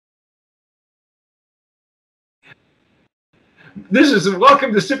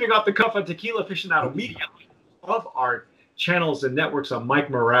Welcome to Sipping Off the Cuff on Tequila Aficionado Media of our channels and networks. I'm Mike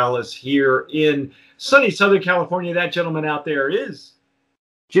Morales here in sunny Southern California. That gentleman out there is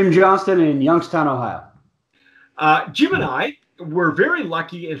Jim Johnston in Youngstown, Ohio. Jim and I were very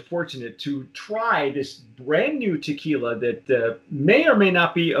lucky and fortunate to try this brand new tequila that may or may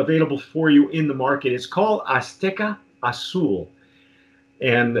not be available for you in the market. It's called Azteca Azul.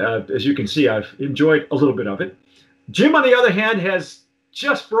 And as you can see, I've enjoyed a little bit of it. Jim, on the other hand, has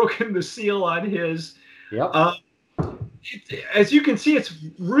just broken the seal on his. Yep. As you can see, it's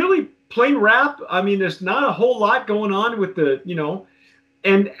really plain wrap. I mean, there's not a whole lot going on with the,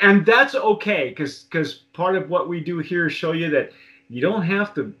 and that's okay because part of what we do here is show you that you don't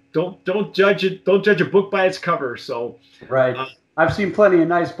have to don't judge a book by its cover. So right, I've seen plenty of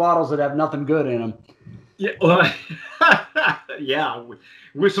nice bottles that have nothing good in them. Yeah, well, yeah,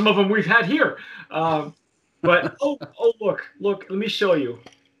 with some of them we've had here. But look, let me show you.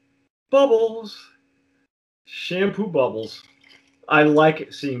 Bubbles, shampoo bubbles. I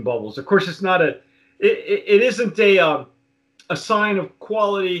like seeing bubbles. Of course, it's not it isn't a sign of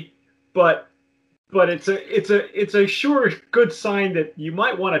quality, but it's a sure good sign that you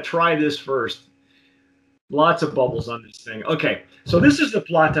might want to try this first. Lots of bubbles on this thing. Okay, so this is the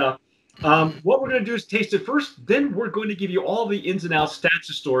Plata. What we're going to do is taste it first. Then we're going to give you all the ins and outs, stats,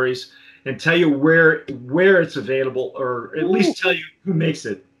 and stories, and tell you where it's available, or at least tell you who makes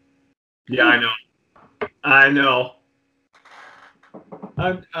it. Yeah, I know.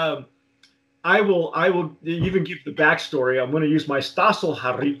 I will even give the backstory. I'm going to use my Stasel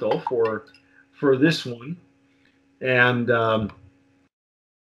Jarrito for this one, and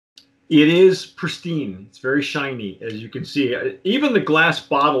it is pristine. It's very shiny, as you can see. Even the glass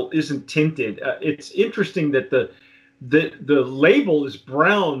bottle isn't tinted. It's interesting that the label is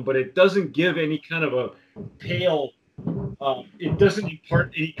brown, but it doesn't give any kind of a pale. It doesn't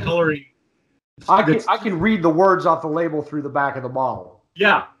impart any coloring. I can read the words off the label through the back of the bottle.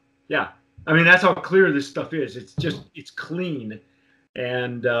 Yeah. I mean, that's how clear this stuff is. It's clean,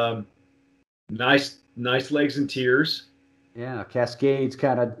 and nice legs and tears. Yeah, cascades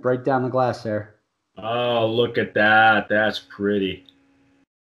kind of break down the glass there. Oh, look at that. That's pretty.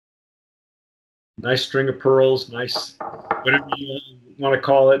 Nice string of pearls. Nice, whatever you want to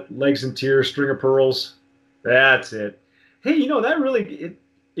call it. Legs and tears, string of pearls. That's it. Hey, that really,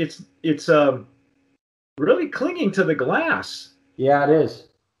 it's really clinging to the glass. Yeah, it is.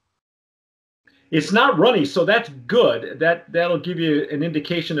 It's not runny, so that's good. That'll give you an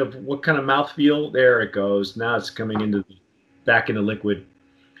indication of what kind of mouthfeel. There it goes. Now it's coming back into liquid.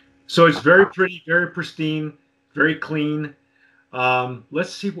 So it's very pretty, very pristine, very clean.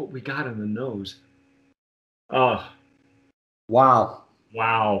 Let's see what we got on the nose. Oh. Wow.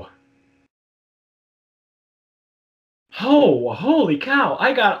 Oh, holy cow.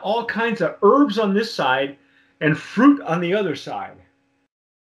 I got all kinds of herbs on this side and fruit on the other side.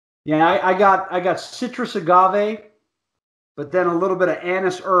 Yeah, I got citrus agave, but then a little bit of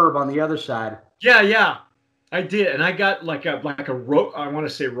anise herb on the other side. Yeah. I did, and I got I want to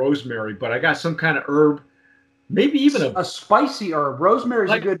say rosemary, but I got some kind of herb, maybe even a spicy herb. Rosemary's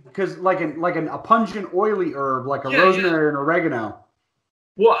a good because a pungent, oily herb, like a rosemary and oregano.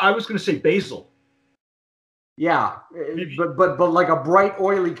 Well, I was going to say basil. Yeah, maybe. but like a bright,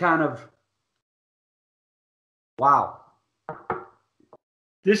 oily kind of. Wow.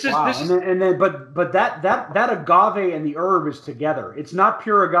 This is but that agave and the herb is together. It's not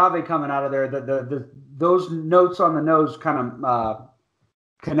pure agave coming out of there. Those notes on the nose kind of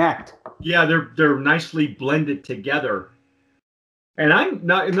connect. Yeah, they're nicely blended together. And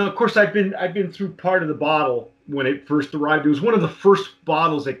of course I've been through part of the bottle when it first arrived. It was one of the first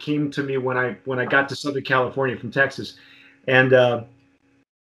bottles that came to me when I got to Southern California from Texas, and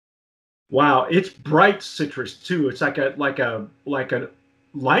wow, it's bright citrus too. It's like a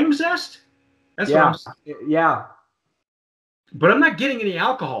lime zest. That's yeah. But I'm not getting any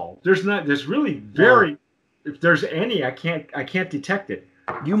alcohol. There's really very, if there's any, I can't detect it.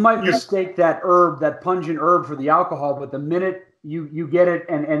 You might mistake that pungent herb for the alcohol, but the minute you get it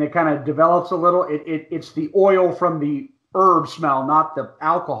and it kind of develops a little, it's the oil from the herb smell, not the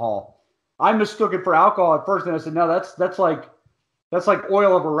alcohol. I mistook it for alcohol at first, and I said, no, that's like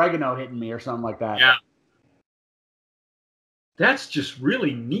oil of oregano hitting me or something like that. Yeah. That's just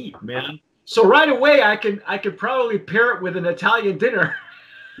really neat, man. So right away, I could probably pair it with an Italian dinner.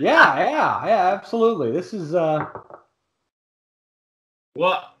 Yeah, absolutely. This is Well,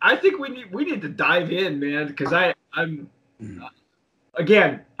 I think we need to dive in, man, because I'm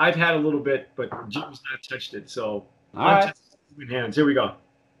again, I've had a little bit, but Jim's not touched it, so all right. In hands. Here we go.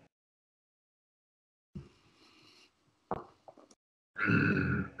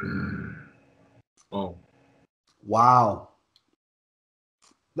 Oh, Wow.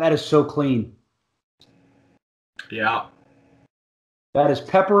 That is so clean. yeah. That is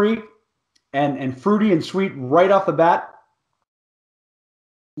peppery and fruity and sweet right off the bat.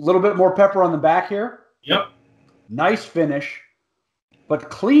 A little bit more pepper on the back here. Yep. Nice finish, but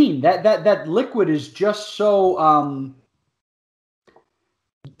clean. That liquid is just so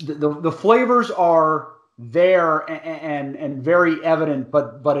the flavors are there and very evident,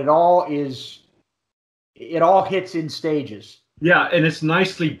 but it all hits in stages. Yeah, and it's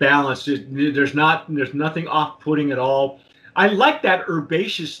nicely balanced. There's nothing off-putting at all. I like that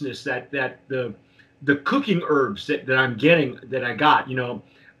herbaceousness that the cooking herbs that I'm getting that I got. You know,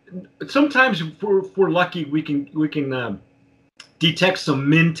 sometimes if we're lucky, we can detect some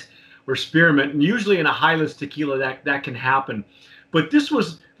mint or spearmint, and usually in a Highlands tequila that can happen. But this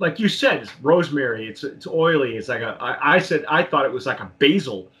was, like you said, it's rosemary. It's oily. It's like I thought it was like a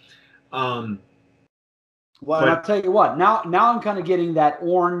basil. Um, Well, and but I'll tell you what. Now I'm kind of getting that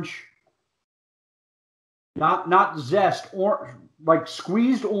orange, not zest, or like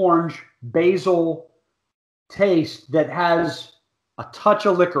squeezed orange basil taste that has a touch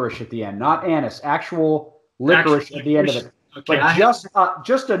of licorice at the end, not anise, actual licorice at the end of it. Okay, But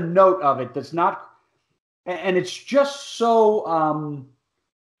just a note of it that's not, and it's just so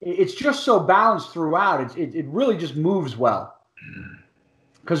balanced throughout. It really just moves well.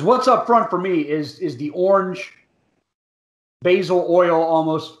 Because what's up front for me is the orange basil oil,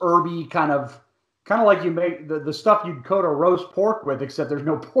 almost herby kind of like you make the stuff you'd coat a roast pork with, except there's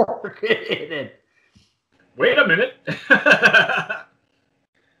no pork in it. Wait a minute.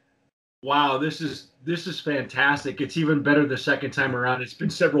 Wow, this is fantastic. It's even better the second time around. It's been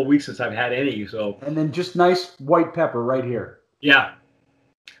several weeks since I've had any, so. And then just nice white pepper right here. Yeah,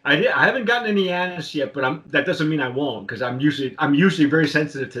 I haven't gotten any anise yet, but that doesn't mean I won't, because I'm usually very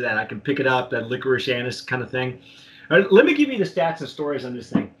sensitive to that. I can pick it up, that licorice anise kind of thing. Let me give you the stats and stories on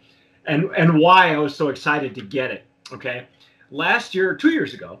this thing, and why I was so excited to get it. Okay, last year, 2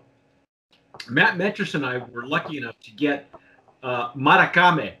 years ago, Matt Metris and I were lucky enough to get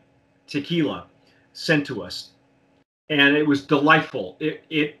Maracame tequila sent to us, and it was delightful.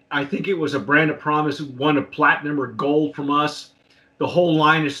 I think it was a brand of promise, won a platinum or gold from us. The whole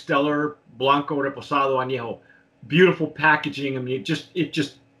line is stellar, blanco, reposado, añejo, beautiful packaging. I mean,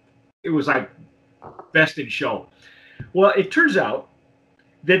 it was like best in show. Well, it turns out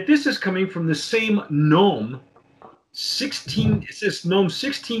that this is coming from the same gnome. It says gnome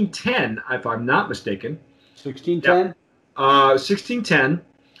 1610, if I'm not mistaken. 1610. 1610.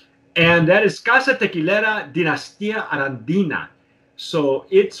 And that is Casa Tequilera Dinastía Arandina. So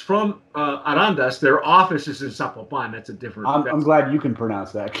it's from Arandas. Their office is in Zapopan. That's a different. I'm glad you can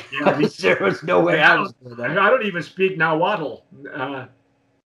pronounce that. Yeah, there was no way I was I don't even speak Nahuatl,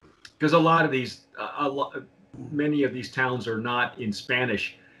 because many of these towns are not in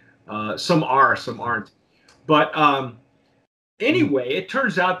Spanish. Some are, some aren't. But anyway, it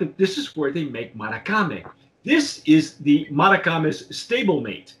turns out that this is where they make Maracame. This is the Maracame's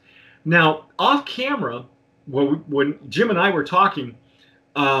stablemate. Now, off camera, when Jim and I were talking,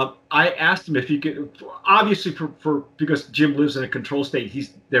 I asked him if he could, obviously because Jim lives in a control state,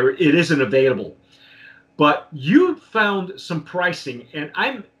 it isn't available. But you found some pricing, and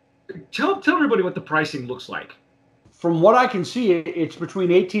tell everybody what the pricing looks like. From what I can see, it's between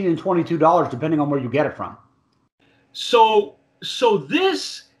 $18 and $22, depending on where you get it from. So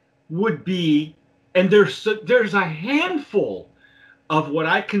this would be, and there's a handful of what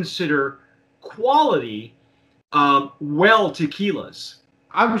I consider quality well tequilas.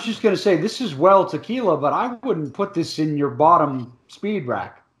 I was just going to say, this is well tequila, but I wouldn't put this in your bottom speed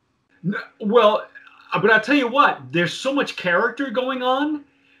rack. Well, but I'll tell you what, there's so much character going on.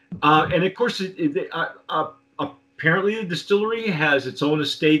 And of course, apparently the distillery has its own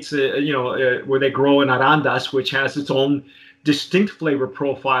estates, where they grow in Arandas, which has its own distinct flavor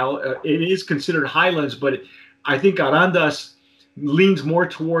profile. It is considered Highlands, but I think Arandas leans more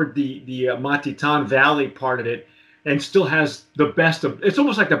toward the Matitan Valley part of it, and still has the best of. It's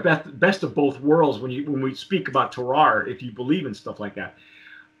almost like the best of both worlds when we speak about terroir, if you believe in stuff like that.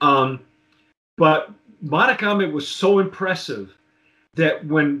 But Maracame was so impressive that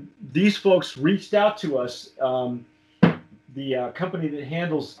when these folks reached out to us, the company that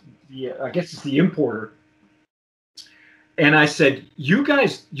handles I guess it's the importer, and I said, you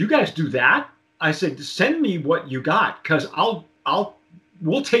guys do that? I said, send me what you got, because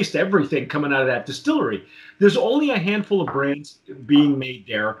we'll taste everything coming out of that distillery. There's only a handful of brands being made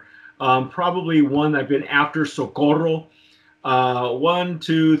there. Probably one I've been after, Socorro. One,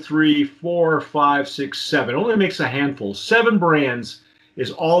 two, three, four, five, six, seven. It only makes a handful. 7 brands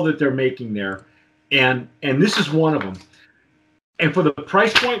is all that they're making there, and this is one of them. And for the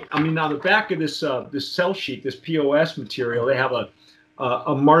price point, I mean, now the back of this this sell sheet, this POS material, they have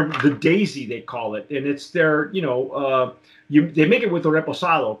the daisy they call it, and it's their they make it with the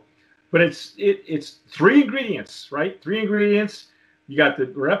reposado, but it's 3 ingredients, right? 3 ingredients. You got the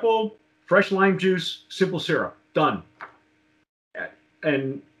repo, fresh lime juice, simple syrup, done.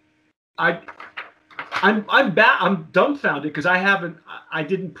 And I'm dumbfounded because I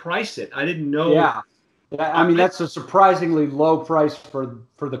didn't price it. I didn't know. Yeah, I mean that's a surprisingly low price for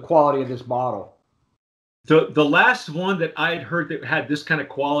the quality of this bottle. The last one that I had heard that had this kind of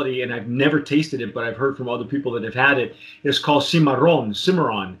quality, and I've never tasted it, but I've heard from other people that have had it, is called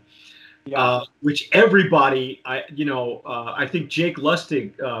Cimarron, which everybody, I think Jake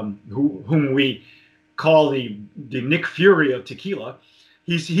Lustig, whom we call the Nick Fury of tequila,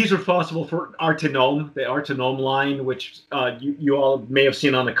 he's responsible for the Artenome line, which you all may have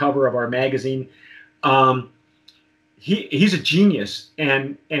seen on the cover of our magazine. He's a genius,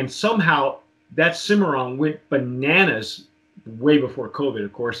 and somehow that Cimarron went bananas way before COVID,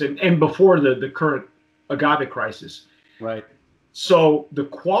 of course, and before the current agave crisis. Right. So the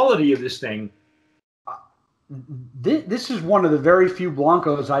quality of this thing. This is one of the very few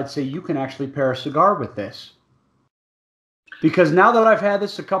Blancos I'd say you can actually pair a cigar with this. Because now that I've had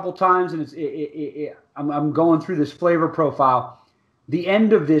this a couple times and I'm going through this flavor profile, the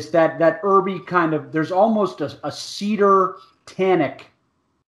end of this, that herby kind of, there's almost a cedar tannic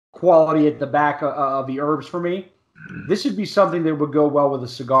quality at the back of the herbs for me. This would be something that would go well with a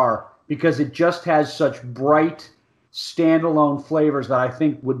cigar because it just has such bright standalone flavors that I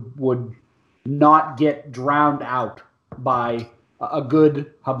think would not get drowned out by a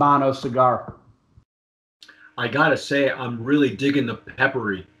good Habano cigar. I gotta say, I'm really digging the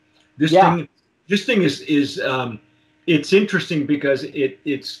peppery. This thing is it's interesting because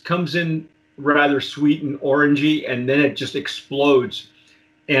it comes in rather sweet and orangey, and then it just explodes.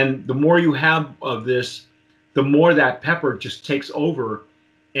 And the more you have of this, the more that pepper just takes over,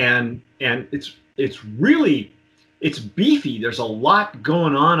 and it's beefy. There's a lot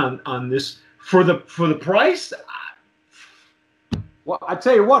going on this for the price. Well, I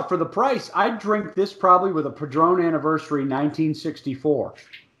tell you what, for the price, I'd drink this probably with a Padron Anniversary 1964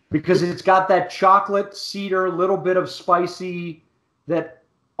 because it's got that chocolate, cedar, little bit of spicy, that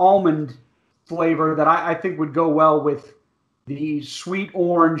almond flavor that I think would go well with the sweet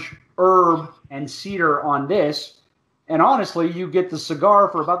orange, herb, and cedar on this. And honestly, you get the cigar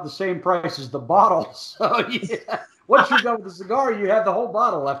for about the same price as the bottle. So yeah, once you go with the cigar, you have the whole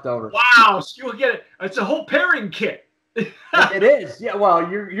bottle left over. Wow, so you'll get it. It's a whole pairing kit. It is. Yeah,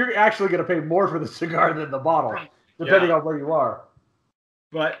 well, you're actually going to pay more for the cigar than the bottle, depending on where you are.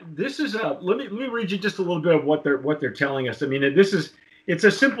 But this is let me read you just a little bit of what they're telling us. I mean, it's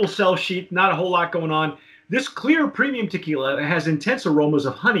a simple sell sheet, not a whole lot going on. This clear premium tequila has intense aromas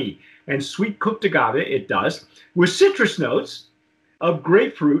of honey and sweet cooked agave. It does, with citrus notes of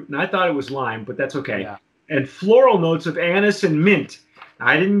grapefruit, and I thought it was lime, but that's okay. Yeah. And floral notes of anise and mint.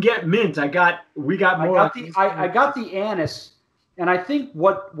 I didn't get mint. I got more. I got the anise, and I think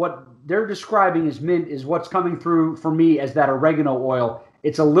what they're describing as mint is what's coming through for me as that oregano oil.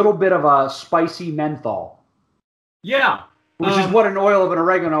 It's a little bit of a spicy menthol. Yeah, which is what an oil of an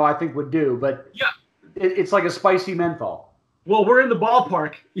oregano I think would do. But yeah, it's like a spicy menthol. Well, we're in the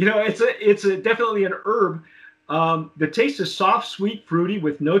ballpark. It's definitely an herb. The taste is soft, sweet, fruity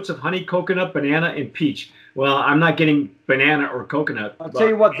with notes of honey, coconut, banana, and peach. Well, I'm not getting banana or coconut. I'll tell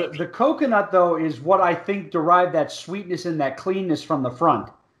you what, the coconut, though, is what I think derived that sweetness and that cleanness from the front.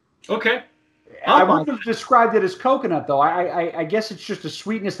 Okay. I wouldn't have described it as coconut, though. I guess it's just a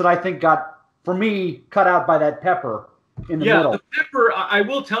sweetness that I think got, for me, cut out by that pepper in the middle. Yeah, the pepper, I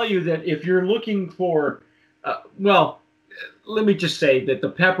will tell you that if you're looking for, let me just say that the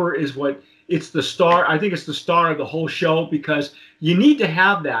pepper is it's the star. I think it's the star of the whole show because you need to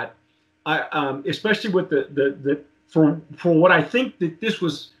have that. Especially with for what I think that this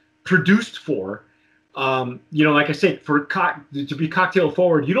was produced for, like I said, to be cocktail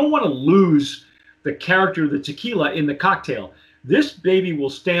forward, you don't want to lose the character of the tequila in the cocktail. This baby will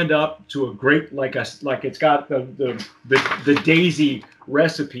stand up to a great, like it's got the daisy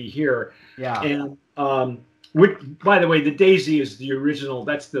recipe here. Yeah. And by the way, the daisy is the original.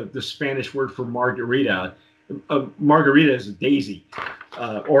 That's the Spanish word for margarita. Margarita is a daisy.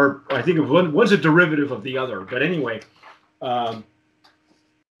 Or I think one's a derivative of the other. But anyway, I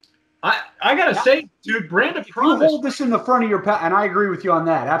gotta say, dude, brand of promise. You hold this in the front of your and I agree with you on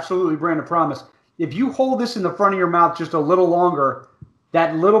that. Absolutely, brand of promise. if you hold this in the front of your mouth just a little longer,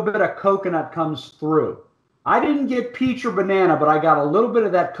 that little bit of coconut comes through. I didn't get peach or banana, but I got a little bit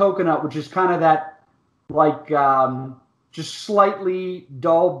of that coconut, which is kind of that like just slightly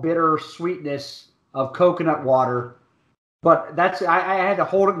dull, bitter sweetness of coconut water. But that's I had to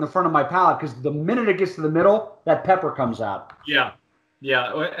hold it in the front of my palate because the minute it gets to the middle, that pepper comes out. Yeah,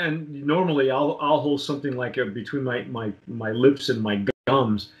 yeah. And normally I'll hold something like between my lips and my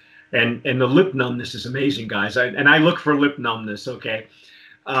gums, and the lip numbness is amazing, guys. I look for lip numbness. Okay,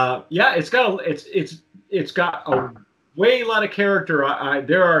 yeah, it's got a way lot of character.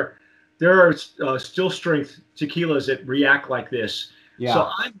 There are still strength tequilas that react like this. Yeah.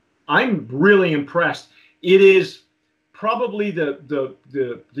 So I'm really impressed. It is probably the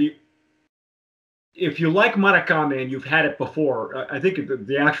if you like maracame and you've had it before, I think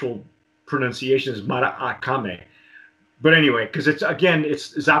the actual pronunciation is maracame. But anyway, because it's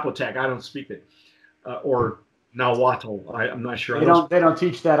Zapotec. I don't speak it, or Nahuatl. I'm not sure. They don't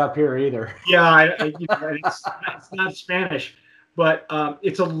teach that up here either. Yeah, it's not Spanish, but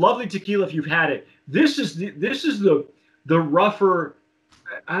it's a lovely tequila if you've had it. This is the rougher.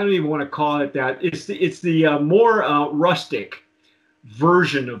 I don't even want to call it that. It's the more rustic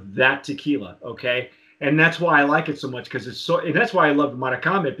version of that tequila. Okay, and that's why I like it so much because it's so. And that's why I love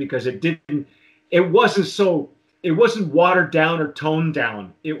Maracame because it wasn't watered down or toned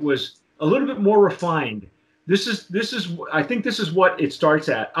down. It was a little bit more refined. I think this is what it starts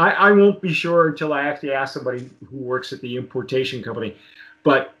at. I won't be sure until I actually ask somebody who works at the importation company,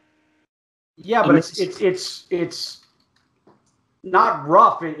 but yeah, but it's not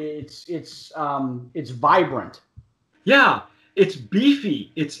rough. It's vibrant. Yeah, it's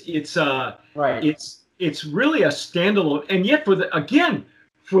beefy. It's right. It's really a standalone, and yet for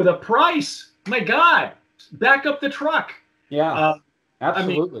the price, my God, back up the truck. Yeah,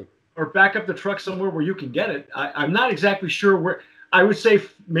 absolutely. I mean, or back up the truck somewhere where you can get it. I'm not exactly sure where. I would say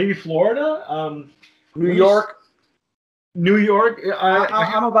maybe Florida, New York. New York.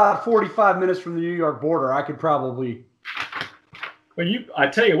 I'm about 45 minutes from the New York border. I could probably. But I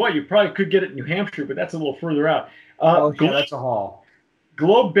tell you what, you probably could get it in New Hampshire, but that's a little further out. That's a haul.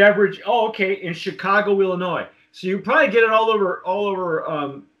 Globe Beverage. Oh, okay, in Chicago, Illinois. So you probably get it all over.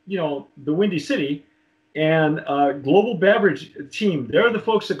 The Windy City. And Global Beverage team, they're the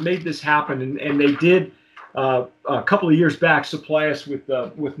folks that made this happen, and they did a couple of years back supply us with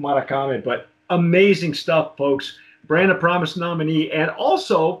Maracame. But amazing stuff, folks. Brand of Promise nominee, and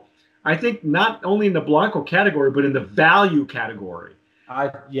also I think not only in the Blanco category, but in the value category.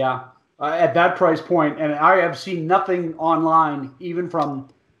 At that price point, and I have seen nothing online, even from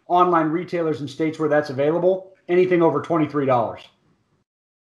online retailers in states where that's available, anything over $23.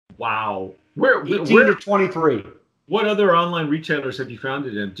 Wow. 18 to 23. What other online retailers have you found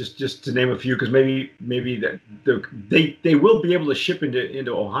it in? Just to name a few, because maybe they will be able to ship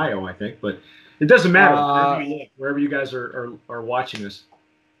into Ohio, I think, but it doesn't matter wherever you guys are watching this.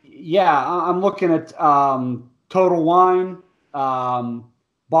 Yeah, I'm looking at Total Wine,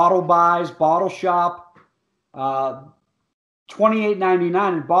 Bottle Buys, Bottle Shop,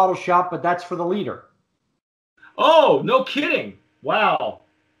 $28.99 in Bottle Shop, but that's for the liter. Oh, no kidding! Wow.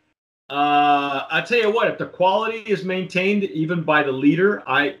 I tell you what, if the quality is maintained even by the liter,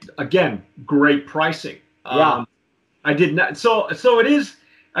 great pricing. Yeah. I did not. So it is.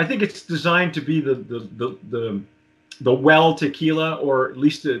 I think it's designed to be the well tequila, or at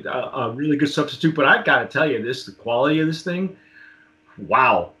least a really good substitute. But I've got to tell you, the quality of this thing,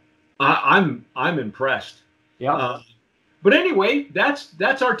 wow, I'm impressed. Yeah. But anyway,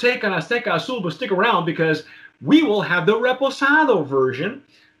 that's our take on Azteca Azul. But stick around because we will have the Reposado version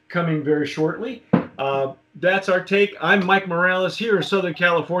coming very shortly. That's our take. I'm Mike Morales here in Southern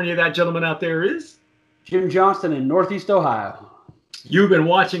California. That gentleman out there is Jim Johnston in Northeast Ohio. You've been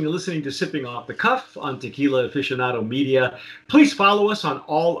watching and listening to Sipping Off the Cuff on Tequila Aficionado Media. Please follow us on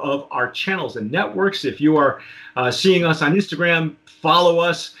all of our channels and networks. If you are seeing us on Instagram, follow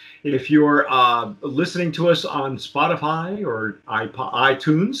us. If you're listening to us on Spotify or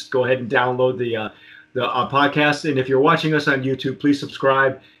iTunes, go ahead and download the podcast. And if you're watching us on YouTube, please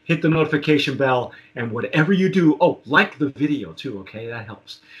subscribe, hit the notification bell, and whatever you do, like the video too, okay? That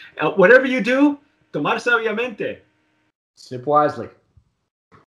helps. Whatever you do, tomar sabiamente. Sip wisely.